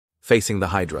facing the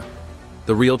Hydra.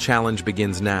 The real challenge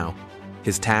begins now.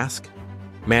 His task?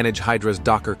 Manage Hydra's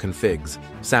Docker configs.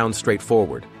 Sounds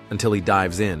straightforward, until he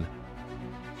dives in.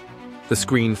 The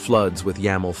screen floods with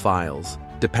YAML files,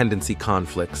 dependency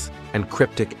conflicts, and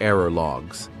cryptic error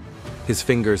logs. His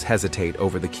fingers hesitate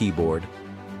over the keyboard.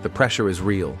 The pressure is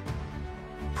real.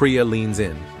 Priya leans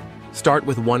in. Start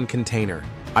with one container.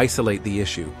 Isolate the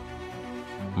issue.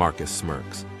 Marcus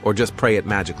smirks. Or just pray it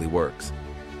magically works.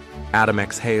 Adam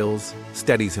exhales,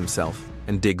 steadies himself,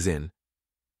 and digs in.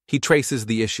 He traces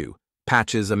the issue,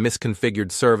 patches a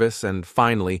misconfigured service, and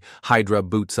finally, Hydra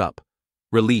boots up.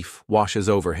 Relief washes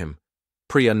over him.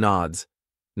 Priya nods.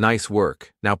 Nice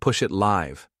work. Now push it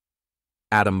live.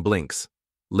 Adam blinks.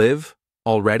 Live?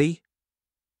 Already?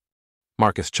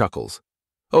 Marcus chuckles.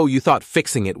 Oh, you thought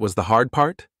fixing it was the hard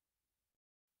part?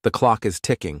 The clock is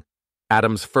ticking.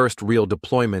 Adam's first real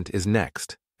deployment is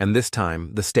next, and this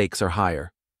time the stakes are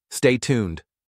higher. Stay tuned.